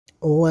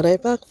What I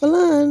packed for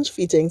lunch,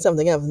 featuring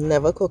something I've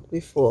never cooked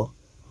before.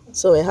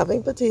 So we're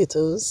having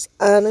potatoes,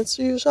 and it's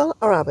usual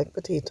Arabic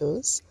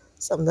potatoes.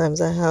 Sometimes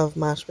I have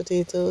mashed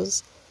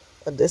potatoes,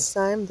 but this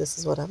time this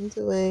is what I'm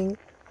doing.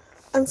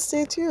 And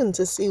stay tuned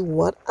to see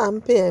what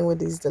I'm pairing with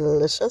these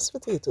delicious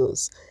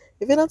potatoes.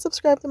 If you're not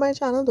subscribed to my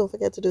channel, don't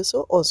forget to do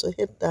so. Also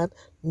hit that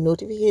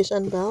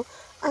notification bell,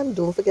 and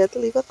don't forget to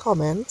leave a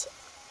comment.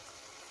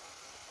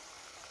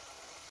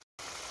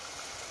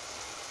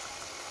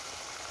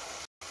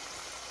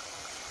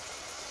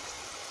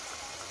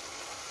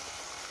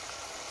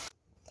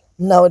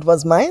 Now, it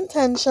was my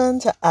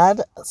intention to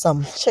add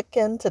some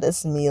chicken to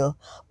this meal,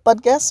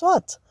 but guess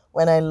what?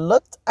 When I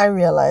looked, I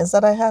realized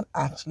that I had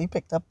actually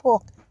picked up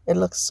pork. It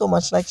looks so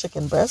much like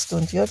chicken breast,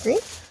 don't you agree?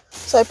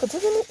 So I put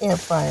it in the air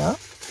fryer,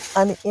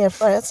 and the air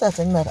fryer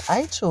setting that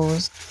I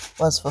chose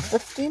was for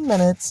 15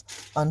 minutes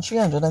on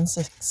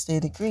 360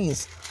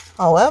 degrees.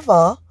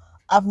 However,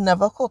 I've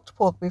never cooked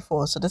pork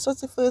before, so this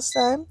was the first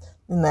time.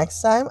 The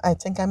next time, I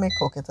think I may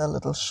cook it a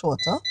little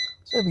shorter,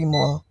 so it'll be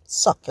more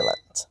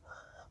succulent,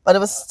 but it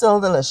was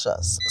still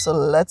delicious. So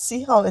let's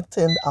see how it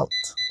turned out.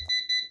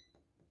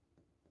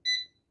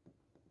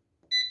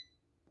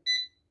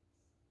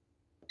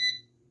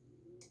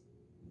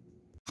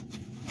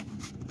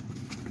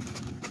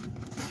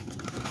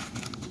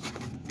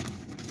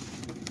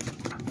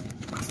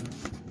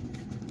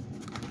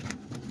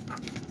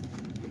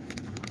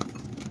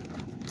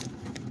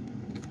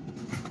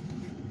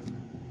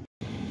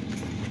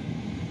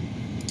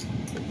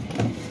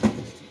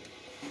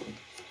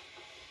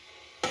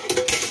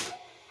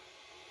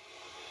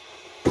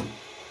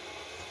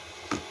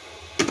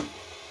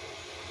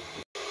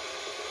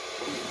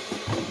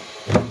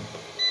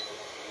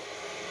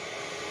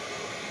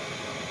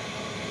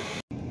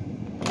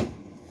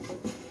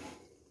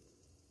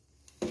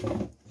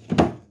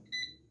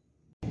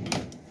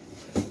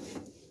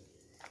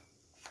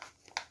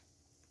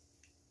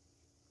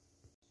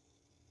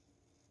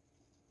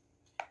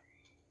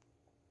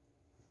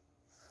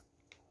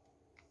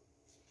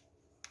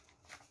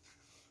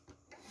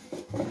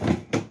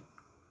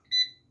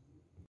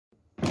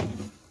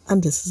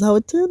 And this is how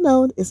it turned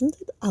out.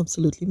 Isn't it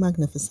absolutely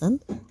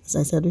magnificent? As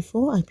I said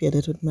before, I paired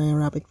it with my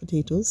Arabic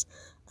potatoes,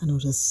 and it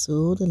was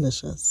so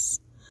delicious.